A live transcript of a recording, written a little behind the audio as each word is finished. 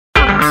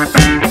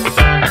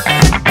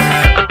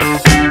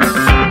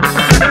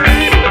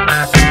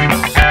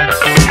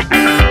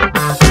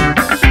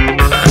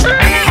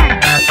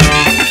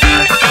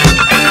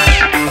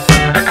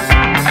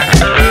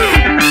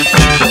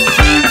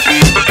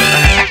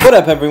What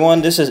up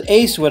everyone, this is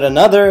Ace with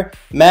another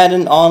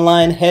Madden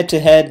Online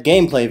head-to-head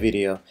gameplay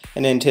video.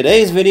 And in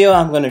today's video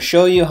I'm going to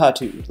show you how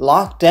to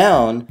lock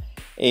down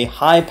a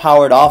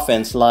high-powered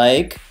offense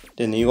like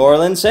the New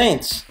Orleans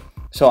Saints.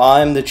 So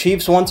I'm the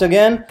Chiefs once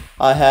again.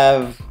 I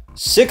have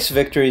 6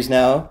 victories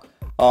now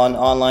on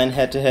online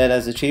head-to-head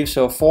as the Chiefs,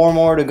 so 4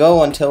 more to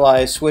go until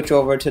I switch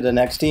over to the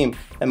next team.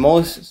 And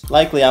most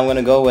likely I'm going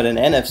to go with an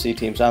NFC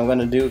team, so I'm going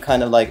to do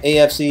kind of like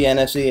AFC,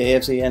 NFC,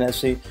 AFC,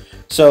 NFC.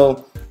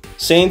 So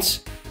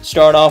Saints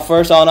start off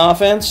first on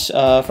offense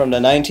from the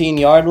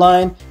 19-yard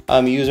line.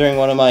 I'm using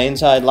one of my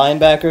inside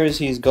linebackers.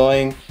 He's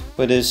going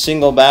with his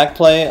single back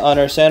play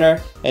under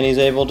center, and he's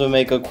able to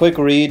make a quick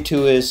read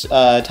to his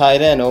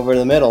tight end over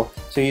the middle.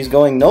 So he's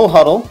going no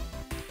huddle,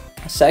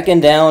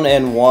 2nd down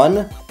and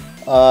 1.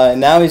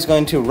 Now he's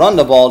going to run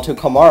the ball to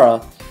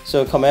Kamara.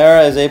 So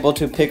Kamara is able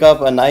to pick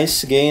up a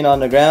nice gain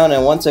on the ground,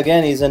 and once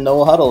again he's in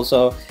no huddle.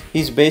 So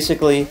he's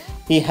basically,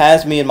 he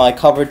has me in my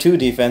cover 2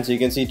 defense. You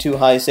can see 2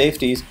 high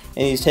safeties,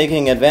 and he's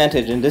taking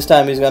advantage. And this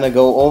time he's going to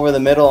go over the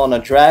middle on a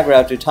drag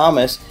route to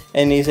Thomas,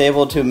 and he's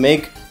able to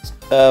make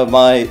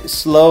my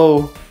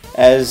slow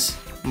as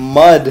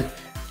mud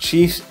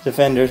Chiefs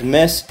defenders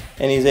miss,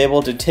 and he's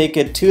able to take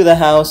it to the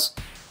house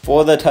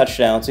for the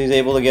touchdown. So he's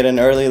able to get an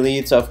early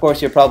lead. So of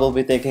course you're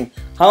probably thinking,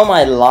 how am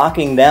I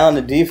locking down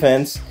the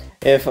defense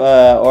if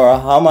or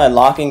how am I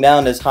locking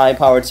down this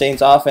high-powered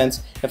Saints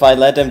offense if I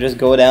let them just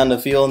go down the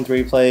field in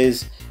 3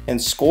 plays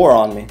and score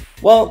on me?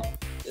 Well,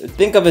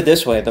 think of it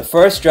this way. The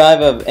first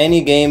drive of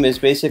any game is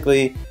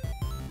basically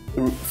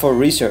for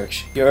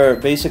research. You're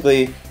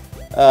basically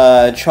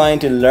trying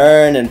to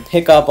learn and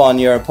pick up on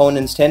your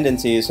opponent's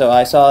tendencies. So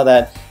I saw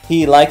that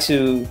he likes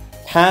to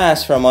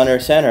pass from under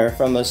center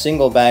from a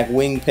single back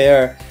wing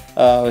pair,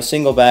 a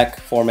single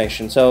back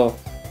formation. So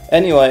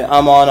anyway,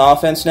 I'm on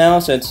offense now,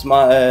 so it's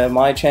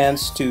my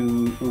chance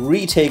to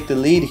retake the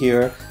lead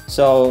here.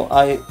 So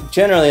I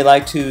generally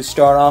like to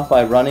start off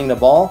by running the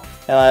ball,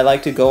 and I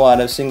like to go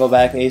out of single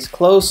back ace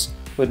close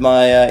with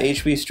my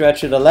HB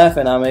stretch to the left,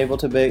 and I'm able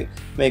to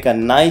make a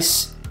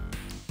nice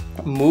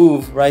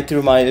move right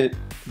through my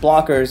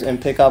blockers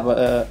and pick up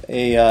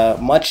a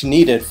much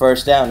needed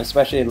first down,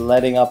 especially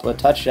letting up a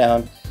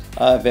touchdown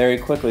very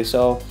quickly.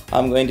 So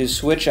I'm going to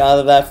switch out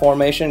of that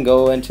formation,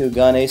 go into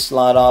gun ace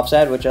slot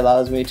offset, which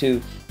allows me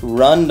to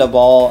run the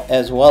ball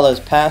as well as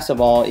pass the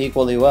ball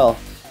equally well.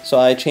 So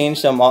I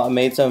changed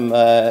made some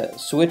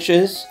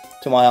switches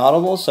to my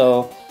audible,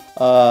 so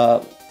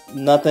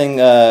nothing,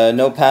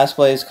 no pass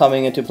plays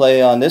coming into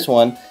play on this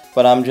one,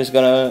 but I'm just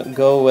gonna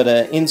go with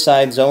an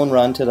inside zone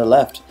run to the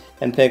left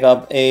and pick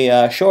up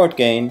a short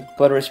gain,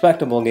 but a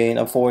respectable gain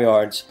of 4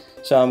 yards.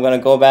 So I'm gonna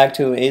go back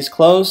to ace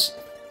close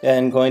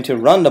and going to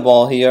run the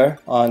ball here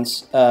on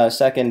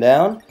 2nd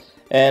down,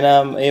 and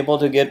I'm able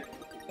to get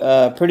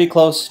pretty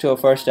close to a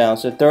first down.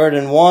 So 3rd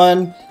and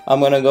 1, I'm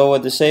going to go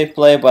with the safe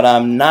play, but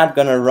I'm not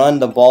going to run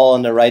the ball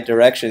in the right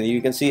direction.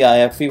 You can see I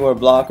have fewer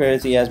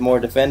blockers, he has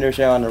more defenders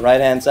here on the right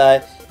hand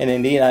side, and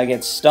indeed I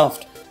get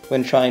stuffed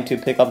when trying to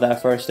pick up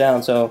that first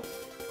down. So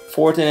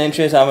 4th and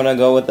inches, I'm going to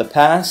go with the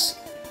pass,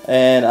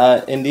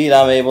 and indeed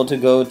I'm able to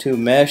go to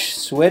mesh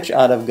switch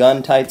out of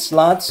gun tight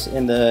slots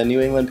in the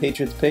New England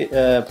Patriots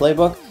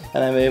playbook,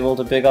 and I'm able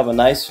to pick up a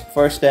nice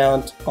first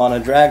down on a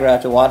drag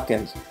route to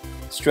Watkins.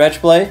 Stretch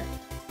play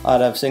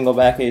out of single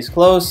back ace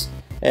close,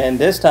 and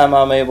this time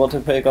I'm able to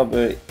pick up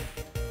a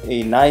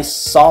nice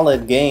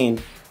solid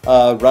gain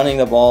running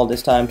the ball,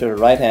 this time to the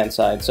right hand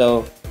side.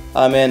 So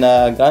I'm in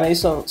gun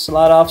ace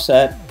slot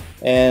offset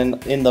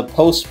and in the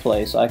post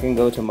play, so I can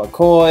go to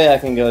McCoy, I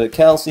can go to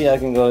Kelsey, I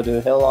can go to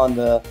Hill on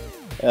the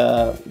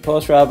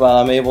post route, but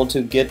I'm able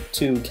to get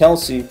to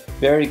Kelsey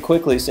very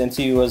quickly since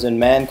he was in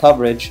man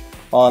coverage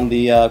on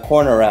the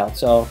corner route.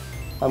 So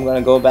I'm going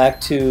to go back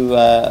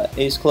to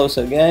ace close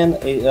again,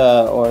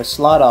 or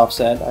slot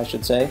offset I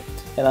should say,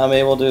 and I'm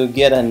able to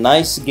get a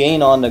nice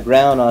gain on the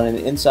ground on an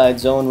inside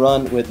zone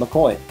run with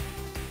McCoy.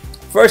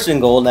 1st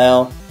and goal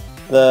now,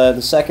 the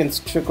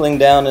second's trickling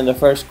down in the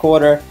 1st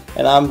quarter,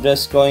 and I'm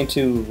just going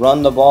to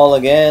run the ball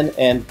again,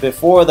 and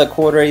before the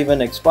quarter even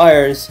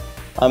expires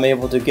I'm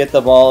able to get the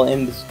ball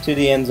into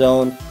the end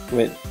zone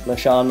with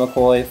LaShawn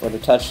McCoy for the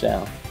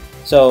touchdown.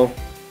 So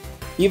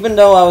even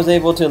though I was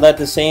able to let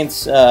the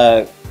Saints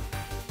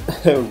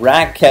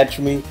rack catch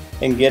me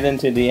and get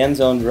into the end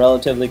zone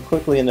relatively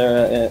quickly in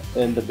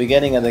the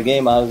beginning of the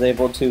game, I was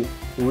able to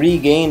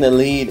regain the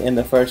lead in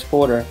the 1st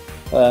quarter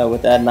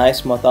with that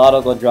nice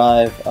methodical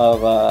drive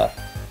of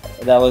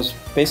that was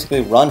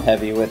basically run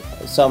heavy with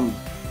some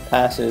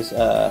passes,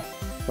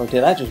 or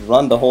did I just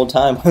run the whole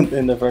time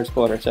in the 1st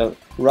quarter? So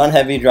run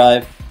heavy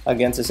drive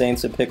against the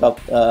Saints to pick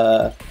up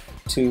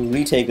to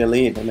retake the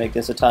lead and make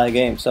this a tie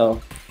game. So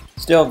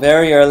still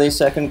very early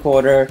 2nd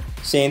quarter,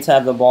 Saints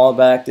have the ball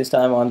back, this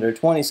time on their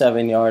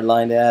 27-yard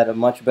line. They had a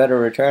much better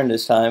return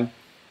this time,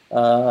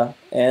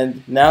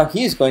 and now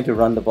he's going to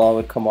run the ball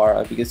with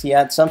Kamara because he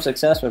had some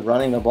success with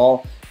running the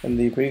ball in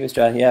the previous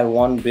drive. He had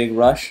one big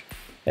rush,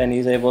 and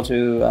he's able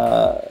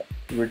to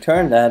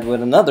return that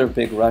with another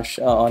big rush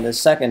on his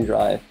 2nd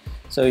drive.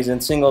 So he's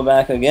in single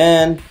back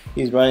again.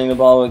 He's running the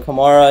ball with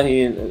Kamara.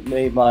 He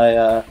made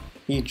my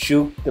he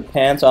juked the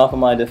pants off of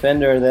my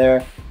defender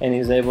there, and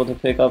he's able to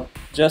pick up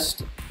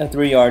just a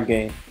 3-yard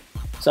gain.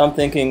 So I'm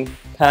thinking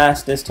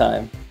pass this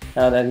time,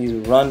 now that he's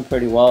run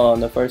pretty well on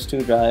the first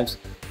 2 drives.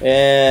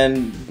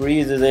 And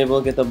Breeze is able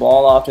to get the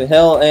ball off to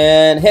Hill,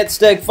 and hit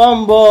stick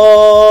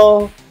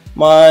fumble!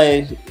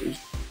 My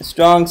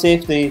strong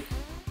safety,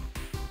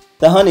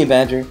 the Honey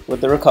Badger,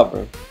 with the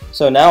recovery.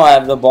 So now I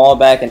have the ball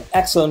back in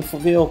excellent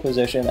field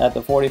position at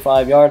the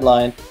 45-yard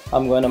line.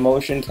 I'm going to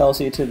motion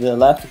Kelsey to the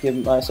left to give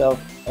myself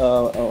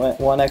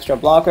 1 extra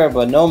blocker,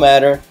 but no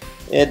matter.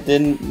 It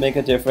didn't make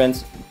a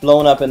difference.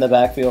 Blown up in the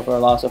backfield for a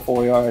loss of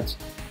 4 yards.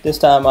 This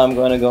time I'm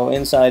going to go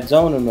inside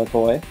zone with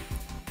McCoy,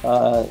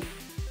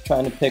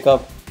 trying to pick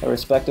up a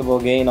respectable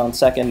gain on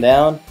 2nd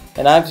down.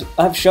 And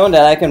I've shown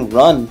that I can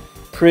run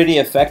pretty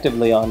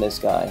effectively on this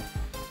guy.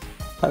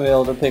 I'm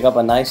able to pick up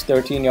a nice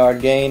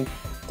 13-yard gain.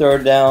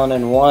 3rd down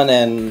and 1,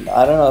 and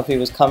I don't know if he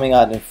was coming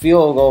out in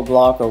field goal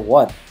block or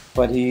what,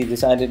 but he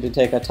decided to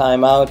take a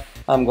timeout.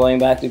 I'm going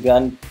back to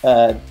gun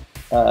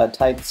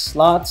tight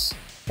slots,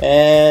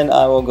 and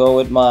I will go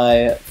with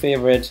my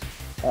favorite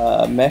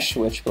mesh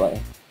switch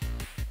play.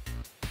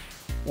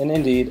 And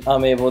indeed,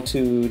 I'm able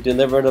to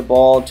deliver the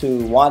ball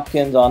to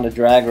Watkins on the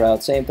drag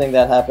route. Same thing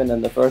that happened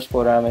in the first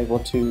quarter. I'm able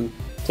to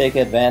take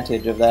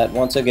advantage of that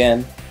once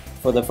again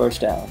for the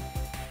 1st down.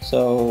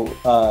 So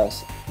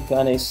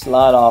got a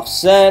slot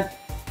offset,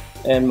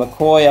 and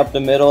McCoy up the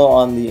middle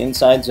on the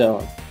inside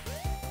zone.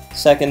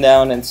 2nd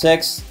down and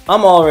 6.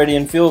 I'm already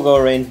in field goal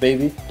range,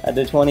 baby, at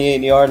the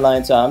 28-yard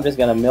line, so I'm just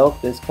going to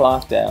milk this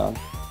clock down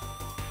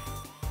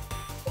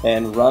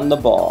and run the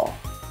ball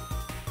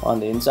on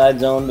the inside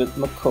zone with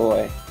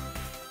McCoy.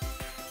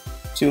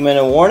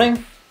 2-minute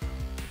warning.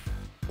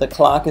 The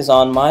clock is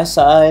on my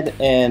side,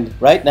 and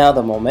right now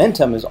the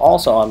momentum is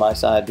also on my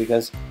side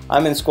because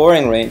I'm in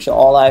scoring range. So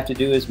all I have to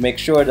do is make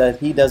sure that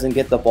he doesn't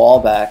get the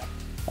ball back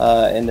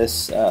in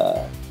this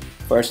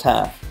first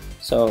half.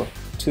 So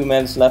 2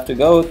 minutes left to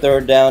go,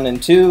 3rd down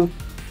and 2.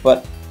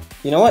 But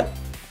you know what?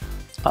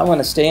 I'm going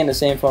to stay in the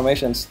same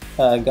formation,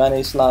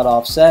 gunny slot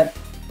offset,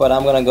 but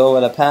I'm going to go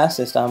with a pass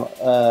this time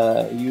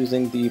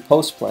using the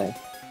post play.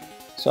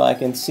 So I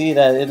can see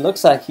that it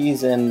looks like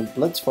he's in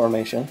blitz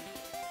formation.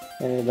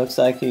 And it looks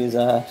like he's,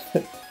 I'm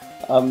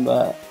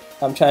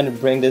trying to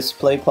bring this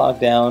play clock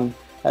down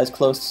as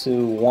close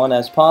to 1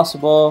 as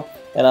possible.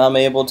 And I'm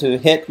able to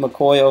hit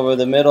McCoy over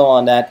the middle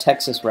on that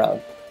Texas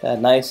route,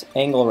 that nice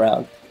angle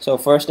route. So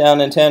 1st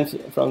down and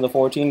 10 from the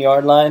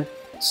 14-yard line.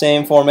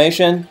 Same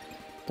formation,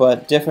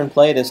 but different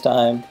play this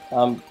time.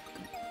 I'm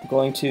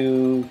going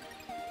to,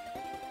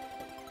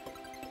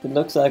 it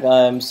looks like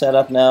I'm set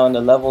up now in the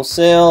level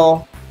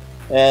sail.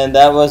 And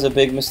that was a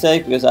big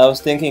mistake because I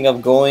was thinking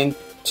of going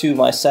to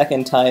my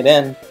 2nd tight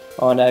end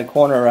on that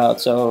corner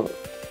route. So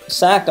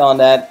sacked on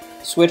that,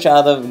 switch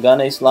out of gun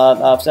a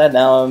slot offset.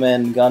 Now I'm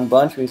in gun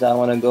bunch because I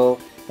want to go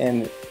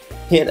and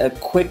hit a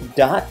quick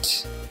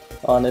dot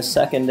on this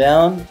 2nd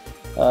down.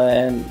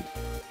 And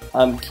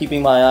I'm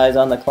keeping my eyes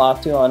on the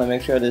clock too. I want to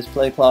make sure this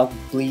play clock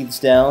bleeds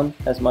down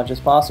as much as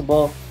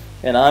possible.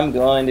 And I'm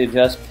going to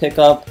just pick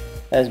up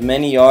as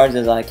many yards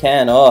as I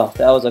can. Oh,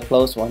 that was a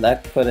close one.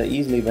 That could have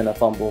easily been a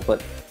fumble.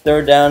 But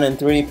 3rd down and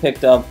 3,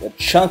 picked up a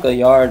chunk of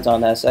yards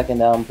on that 2nd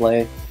down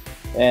play.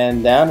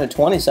 And down to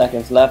 20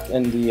 seconds left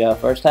in the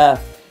first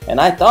half. And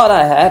I thought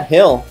I had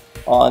Hill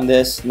on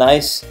this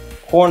nice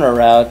corner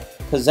route.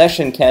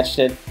 Possession catched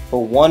it, but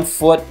 1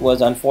 foot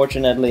was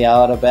unfortunately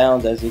out of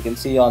bounds, as you can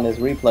see on this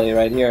replay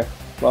right here.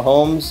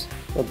 Mahomes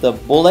with the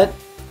bullet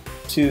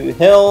to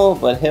Hill,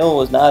 but Hill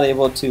was not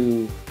able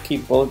to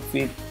keep both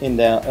feet in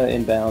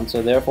bounds.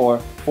 So therefore,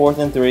 4th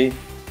and 3.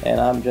 And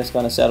I'm just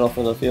going to settle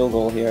for the field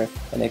goal here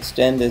and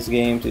extend this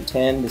game to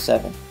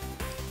 10-7.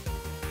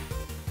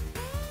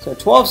 So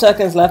 12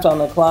 seconds left on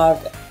the clock.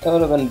 It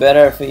would have been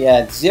better if he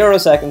had 0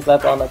 seconds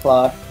left on the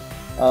clock,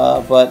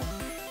 but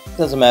it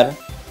doesn't matter.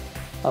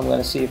 I'm going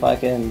to see if I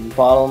can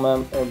bottle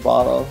him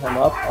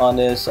up on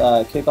this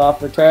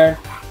kickoff return,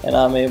 and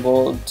I'm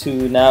able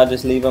to now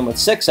just leave him with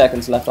 6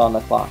 seconds left on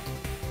the clock.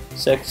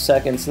 6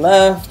 seconds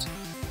left,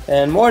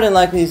 and more than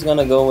likely he's going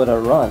to go with a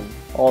run.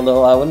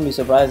 Although I wouldn't be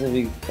surprised if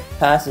he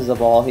passes the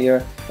ball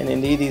here, and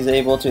indeed he's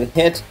able to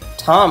hit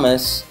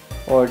Thomas,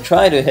 or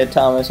try to hit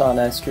Thomas on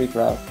that streak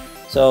route.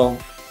 So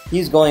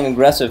he's going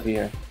aggressive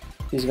here.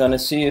 He's going to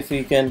see if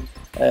he can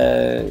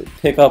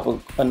pick up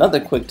another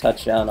quick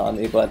touchdown on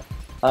me, but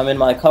I'm in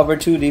my cover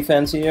 2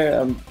 defense here.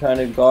 I'm trying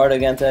to guard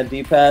against that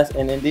deep pass,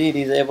 and indeed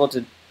he's able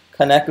to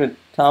connect with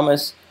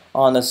Thomas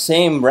on the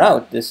same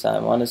route this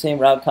time, on the same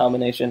route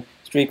combination,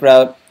 streak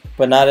route,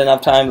 but not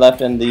enough time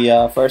left in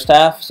the first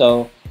half.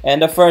 So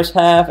end of first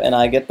half, and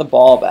I get the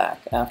ball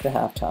back after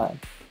halftime.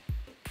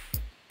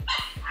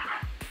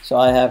 So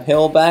I have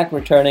Hill back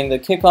returning the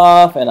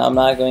kickoff, and I'm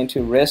not going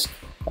to risk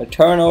a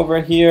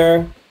turnover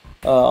here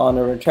on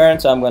the return,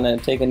 so I'm going to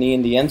take a knee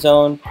in the end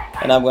zone,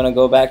 and I'm going to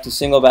go back to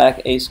single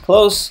back ace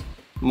close,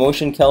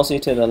 motion Kelsey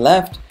to the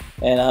left,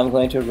 and I'm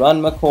going to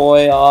run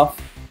McCoy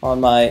off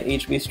on my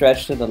HB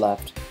stretch to the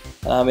left.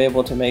 and I'm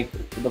able to make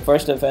the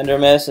first defender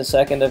miss. The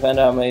second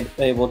defender, I'm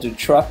able to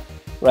truck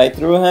right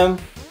through him,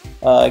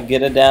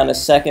 get it down to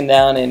second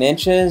down in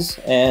inches,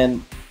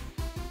 and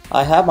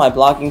I have my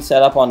blocking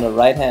set up on the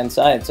right hand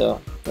side, so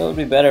it would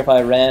be better if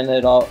I ran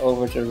it all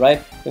over to the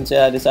right.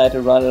 Instead, I decided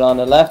to run it on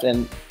the left,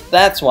 and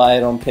that's why I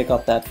don't pick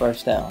up that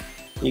first down.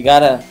 You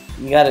gotta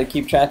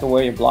keep track of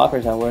where your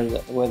blockers are,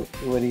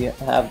 where do you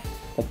have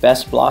the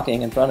best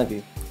blocking in front of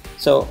you.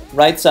 So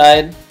right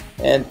side,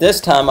 and this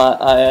time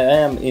I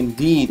am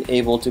indeed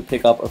able to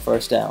pick up a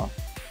first down.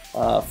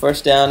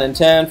 First down and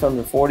 10 from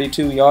the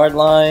 42-yard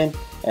line,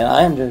 and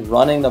I am just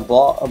running the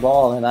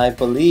ball, and I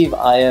believe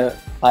I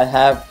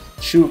have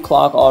shoot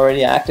clock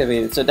already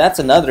activated. So that's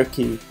another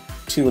key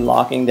to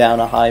locking down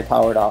a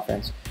high-powered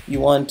offense. You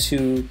want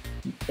to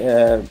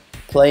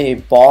play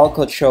ball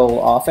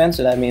control offense,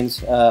 so that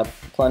means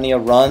plenty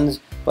of runs,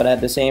 but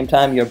at the same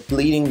time you're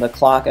bleeding the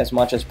clock as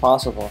much as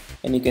possible,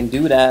 and you can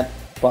do that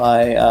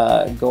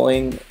by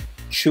going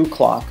shoot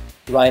clock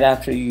right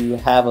after you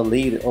have a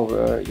lead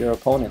over your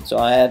opponent. So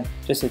I had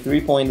just a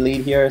 3-point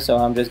lead here, so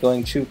I'm just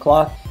going shoot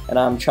clock, and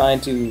I'm trying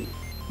to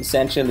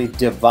essentially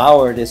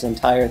devour this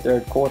entire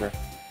third quarter.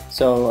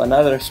 So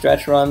another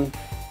stretch run,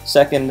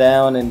 second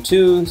down and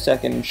 2,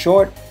 second and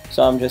short.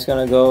 So I'm just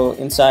going to go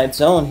inside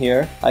zone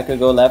here. I could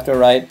go left or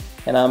right,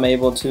 and I'm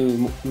able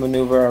to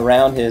maneuver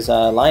around his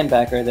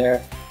linebacker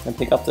there and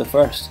pick up the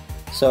first.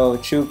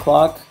 So shoot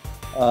clock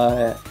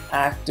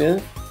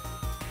active.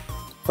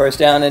 First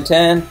down and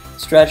 10,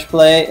 stretch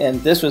play,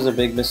 and this was a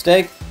big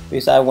mistake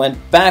because I went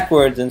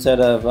backwards instead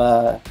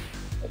of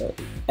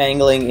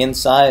angling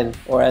inside,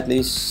 or at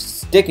least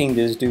sticking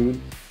this dude.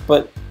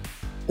 But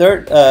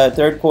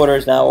third quarter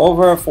is now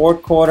over.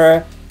 Fourth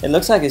quarter, it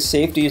looks like his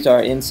safeties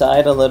are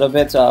inside a little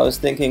bit, so I was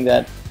thinking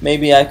that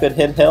maybe I could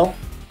hit Hill.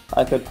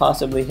 I could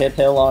possibly hit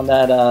Hill on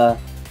that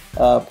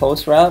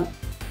post route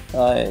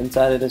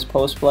inside of this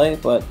post play,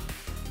 but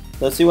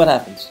let's see what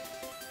happens.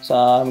 So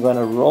I'm going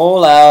to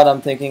roll out.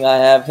 I'm thinking I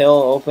have Hill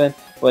open,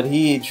 but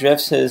he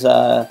drifts his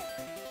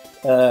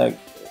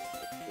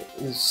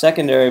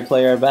secondary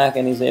player back,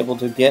 and he's able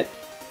to get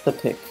the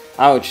pick.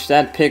 Ouch,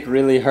 that pick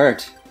really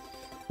hurt.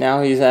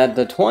 Now he's at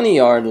the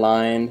 20-yard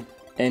line,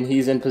 and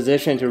he's in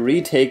position to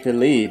retake the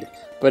lead.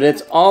 But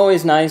it's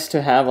always nice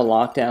to have a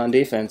lockdown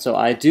defense, so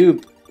I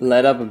do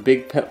let up a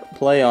big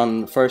play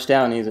on first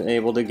down. He's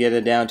able to get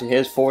it down to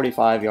his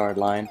 45-yard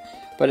line.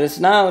 But it's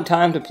now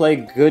time to play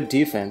good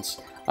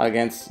defense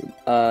against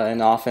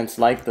an offense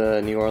like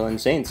the New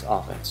Orleans Saints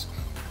offense,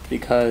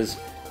 because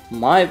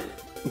my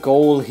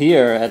goal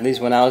here, at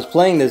least when I was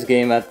playing this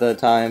game at the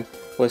time,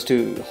 was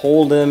to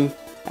hold him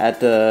at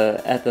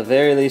the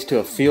very least to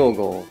a field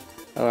goal,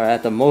 or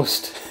at the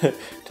most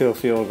to a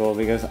field goal,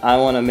 because I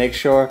want to make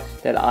sure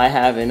that I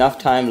have enough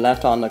time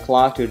left on the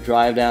clock to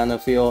drive down the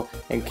field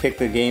and kick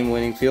the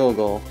game-winning field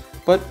goal.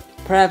 But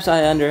perhaps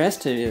I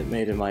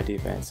underestimated my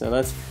defense, so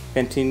let's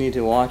continue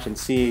to watch and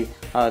see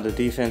how the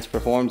defense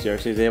performs here.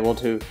 So he's able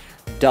to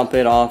dump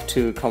it off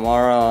to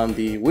Kamara on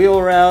the wheel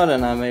route,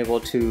 and I'm able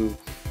to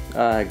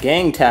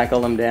gang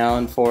tackle him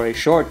down for a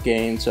short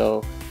gain,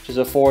 so just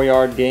a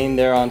 4-yard gain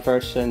there on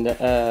first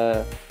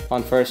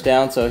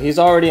down. So he's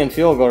already in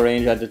field goal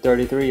range at the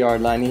 33-yard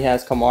line. He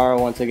has Kamara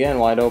once again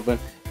wide open,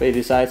 but he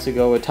decides to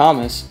go with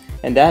Thomas,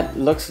 and that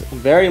looks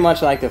very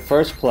much like the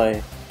first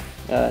play,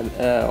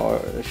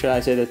 or should I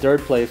say the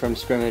third play from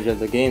scrimmage of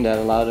the game that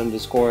allowed him to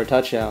score a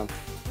touchdown.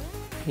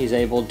 He's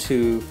able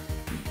to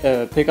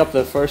pick up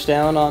the first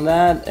down on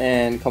that,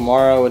 and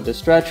Kamara with the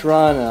stretch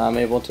run, and I'm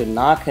able to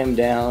knock him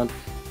down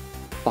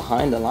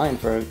behind the line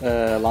for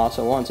a loss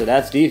of 1. So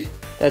that's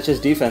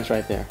just defense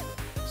right there.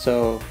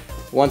 So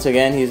once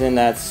again, he's in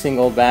that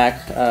single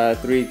back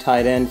 3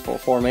 tight end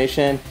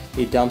formation.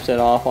 He dumps it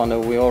off on the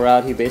wheel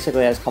route. He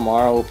basically has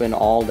Kamara open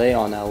all day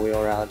on that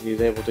wheel route.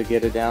 He's able to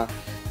get it down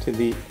to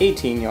the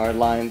 18-yard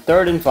line,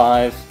 3rd and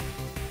 5,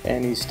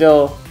 and he's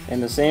still in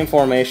the same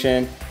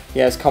formation. He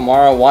has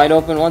Kamara wide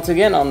open once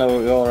again on the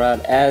wheel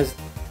route, as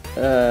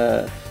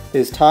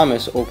is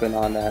Thomas open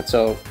on that.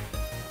 So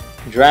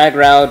drag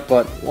route,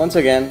 but once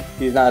again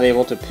he's not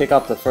able to pick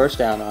up the first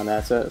down on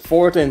that. So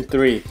 4th and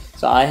 3.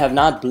 So I have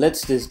not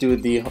blitzed this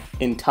dude the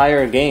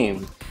entire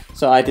game,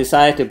 so I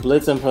decided to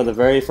blitz him for the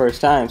very first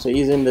time. So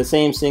he's in the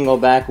same single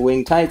back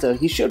wing tight, so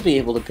he should be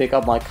able to pick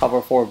up my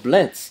cover 4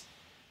 blitz,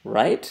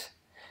 right?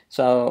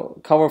 So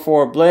cover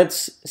 4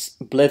 blitz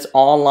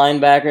all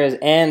linebackers,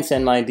 and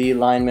send my D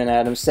linemen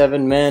at him,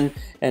 7 men,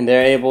 and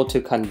they're able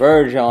to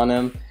converge on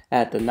him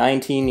at the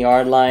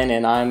 19-yard line,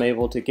 and I'm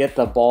able to get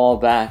the ball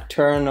back.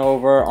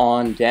 Turnover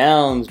on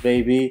downs,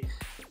 baby.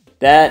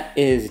 That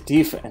is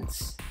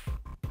defense.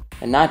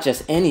 And not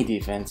just any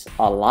defense,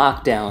 a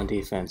lockdown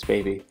defense,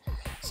 baby.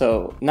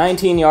 So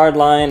 19-yard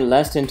line,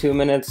 less than 2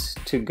 minutes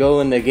to go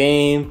in the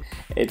game.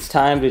 It's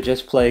time to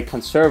just play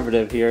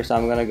conservative here. So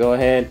I'm going to go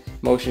ahead,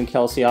 motion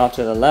Kelsey off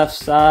to the left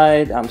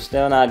side. I'm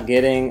still not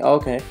getting,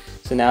 okay.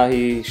 So now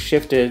he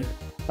shifted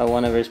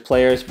one of his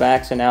players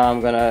back. So now I'm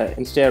going to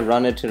instead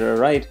run it to the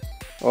right,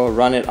 or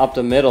run it up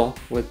the middle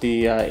with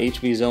the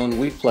HB zone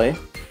weak play.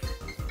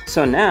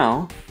 So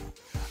now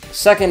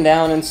second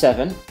down and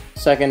 7.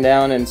 Second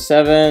down and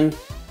 7,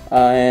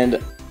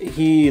 and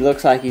he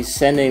looks like he's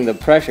sending the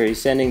pressure, he's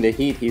sending the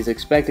heat, he's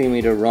expecting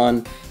me to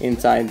run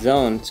inside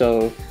zone.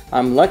 So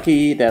I'm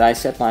lucky that I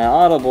set my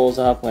audibles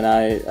up when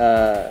I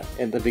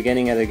at the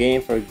beginning of the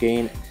game for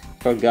gun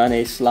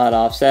a slot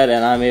offset,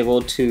 and I'm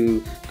able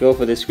to go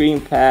for the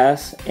screen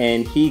pass,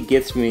 and he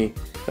gets me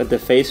with the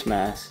face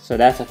mask. So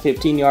that's a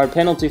 15-yard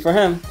penalty for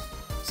him.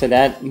 So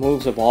that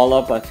moves the ball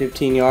up by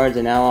 15 yards,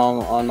 and now I'm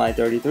on my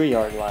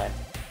 33-yard line.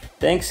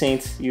 Thanks,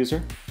 Saints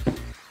user.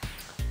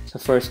 So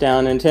first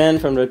down and 10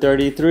 from the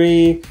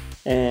 33,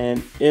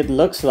 and it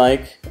looks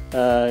like,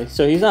 so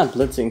he's not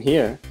blitzing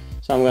here.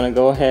 So I'm going to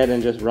go ahead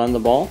and just run the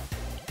ball.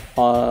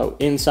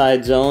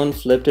 Inside zone,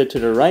 flipped it to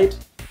the right.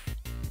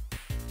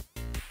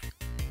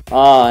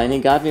 And he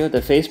got me with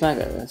the face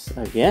mask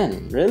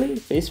again. Really?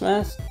 Face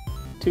mask?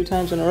 2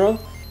 times in a row?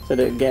 So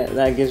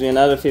that gives me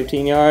another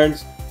 15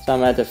 yards. So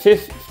I'm at the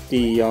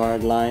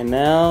 50-yard line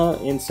now.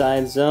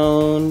 Inside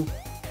zone.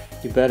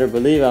 You better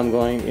believe I'm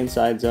going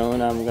inside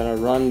zone. I'm going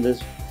to run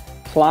this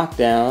clock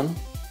down.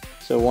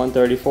 So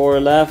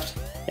 1:34 left,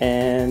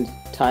 and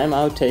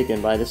timeout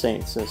taken by the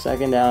Saints. So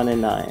second down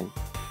and 9.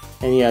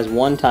 And he has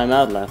 1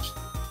 timeout left.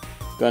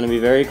 Going to be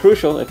very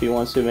crucial if he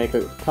wants to make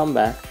a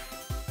comeback.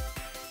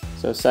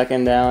 So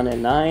second down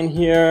and 9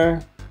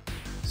 here.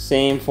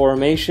 Same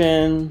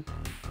formation.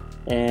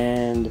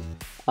 And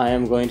I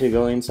am going to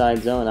go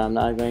inside zone. I'm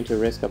not going to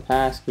risk a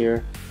pass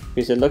here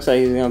because it looks like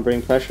he's going to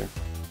bring pressure.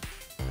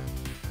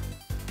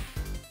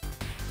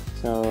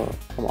 So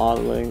I'm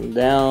audibling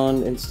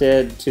down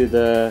instead to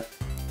the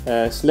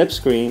slip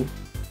screen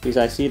because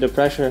I see the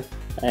pressure,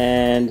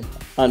 and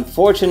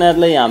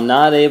unfortunately I'm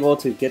not able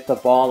to get the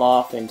ball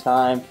off in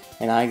time,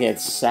 and I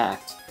get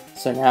sacked.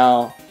 So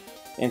now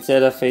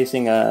instead of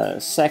facing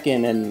a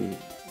second and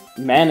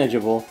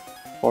manageable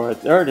or a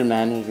third and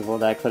manageable,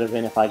 that could have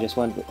been if I just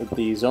went with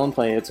the zone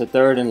play, it's a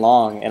third and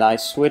long, and I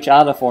switch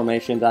out of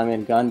formations. I'm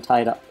in gun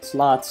tight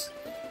slots,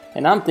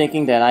 and I'm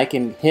thinking that I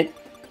can hit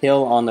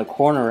Hill on the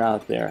corner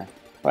route there,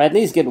 or at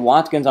least get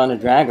Watkins on the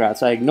drag route.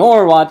 So I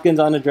ignore Watkins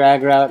on the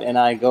drag route and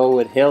I go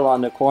with Hill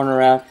on the corner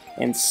route,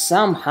 and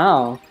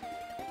somehow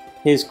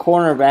his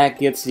cornerback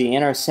gets the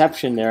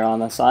interception there on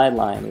the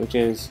sideline, which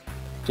is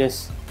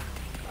just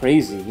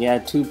crazy. He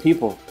had 2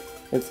 people.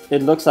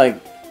 It looks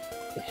like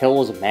Hill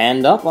was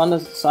manned up on the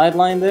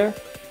sideline there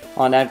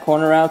on that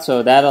corner route,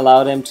 so that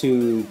allowed him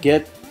to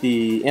get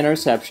the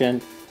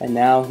interception, and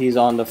now he's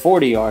on the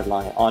 40-yard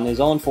line, on his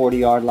own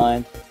 40-yard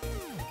line.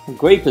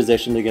 Great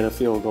position to get a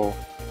field goal.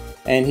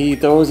 And he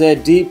throws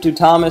it deep to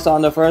Thomas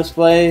on the first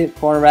play.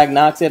 Cornerback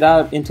knocks it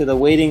out into the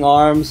waiting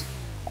arms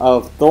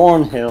of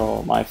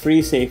Thornhill, my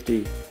free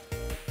safety,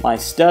 my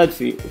stud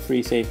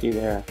free safety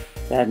there.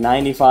 That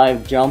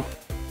 95 jump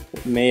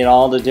made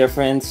all the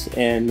difference,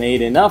 and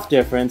made enough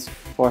difference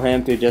for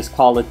him to just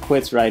call it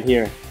quits right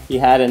here. He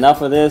had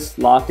enough of this.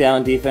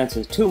 Lockdown defense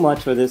is too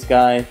much for this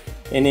guy,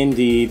 and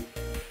indeed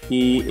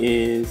he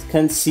is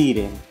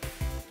conceding.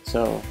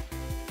 So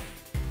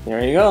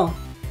there you go.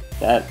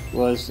 That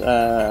was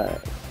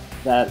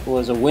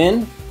a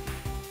win,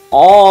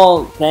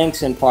 all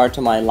thanks in part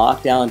to my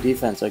lockdown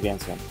defense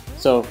against him.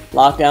 So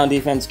lockdown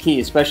defense key,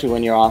 especially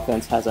when your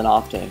offense has an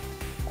off day,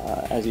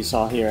 as you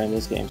saw here in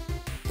this game.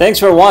 Thanks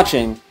for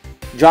watching.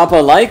 Drop a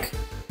like.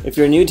 If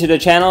you're new to the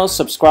channel,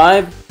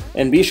 subscribe,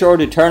 and be sure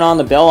to turn on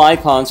the bell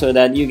icon so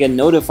that you get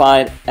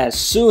notified as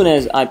soon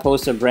as I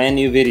post a brand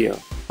new video.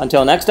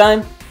 Until next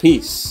time,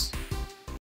 peace.